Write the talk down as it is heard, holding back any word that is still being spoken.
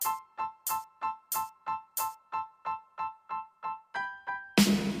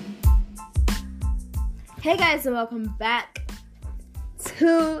Hey guys, and welcome back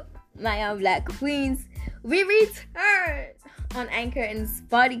to My Young Black Queens. We return on Anchor and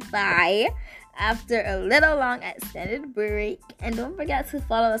Spotify after a little long extended break. And don't forget to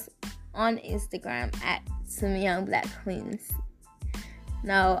follow us on Instagram at My Young Black Queens.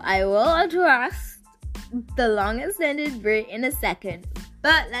 Now, I will address the long extended break in a second,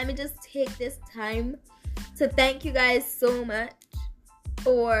 but let me just take this time to thank you guys so much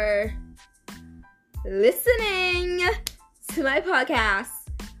for listening to my podcast,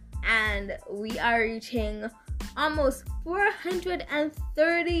 and we are reaching almost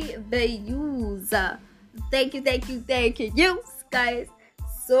 430 views. Thank you guys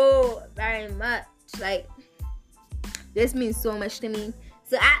so very much. Like, this means so much to me.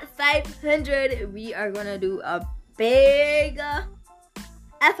 So at 500 we are gonna do a big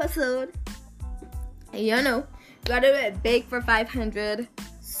episode. You know, gotta do it big for 500.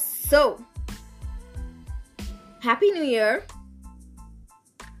 So Happy New Year.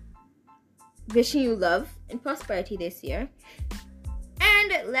 Wishing you love and prosperity this year.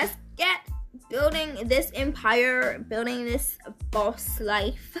 And let's get building this empire, building this boss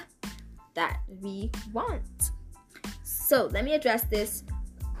life that we want. So let me address this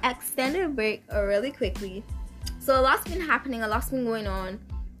extended break really quickly. So a lot's been happening, a lot's been going on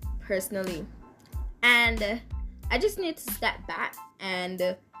personally. And I just need to step back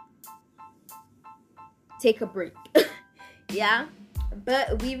and take a break. Yeah,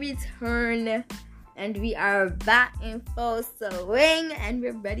 but we return and we are back in full swing and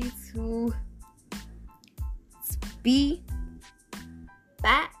we're ready to be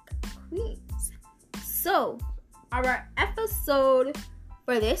back queens. So our episode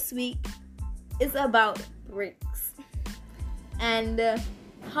for this week is about breaks and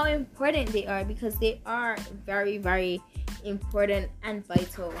how important they are, because they are very, very important and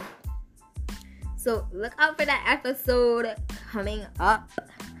vital. So look out for that episode coming up.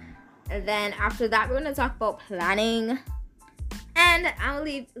 And then after that, we're going to talk about planning. And I'll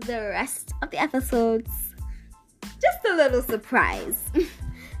leave the rest of the episodes just a little surprise.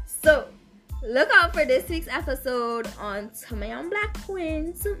 So look out for this week's episode on My Young Black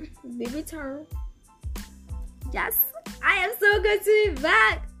Queens. We return. Yes, I am so good to be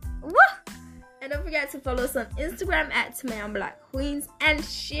back. Woo! And don't forget to follow us on Instagram at My Young Black Queens and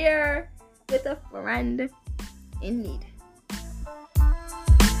share with a friend in need.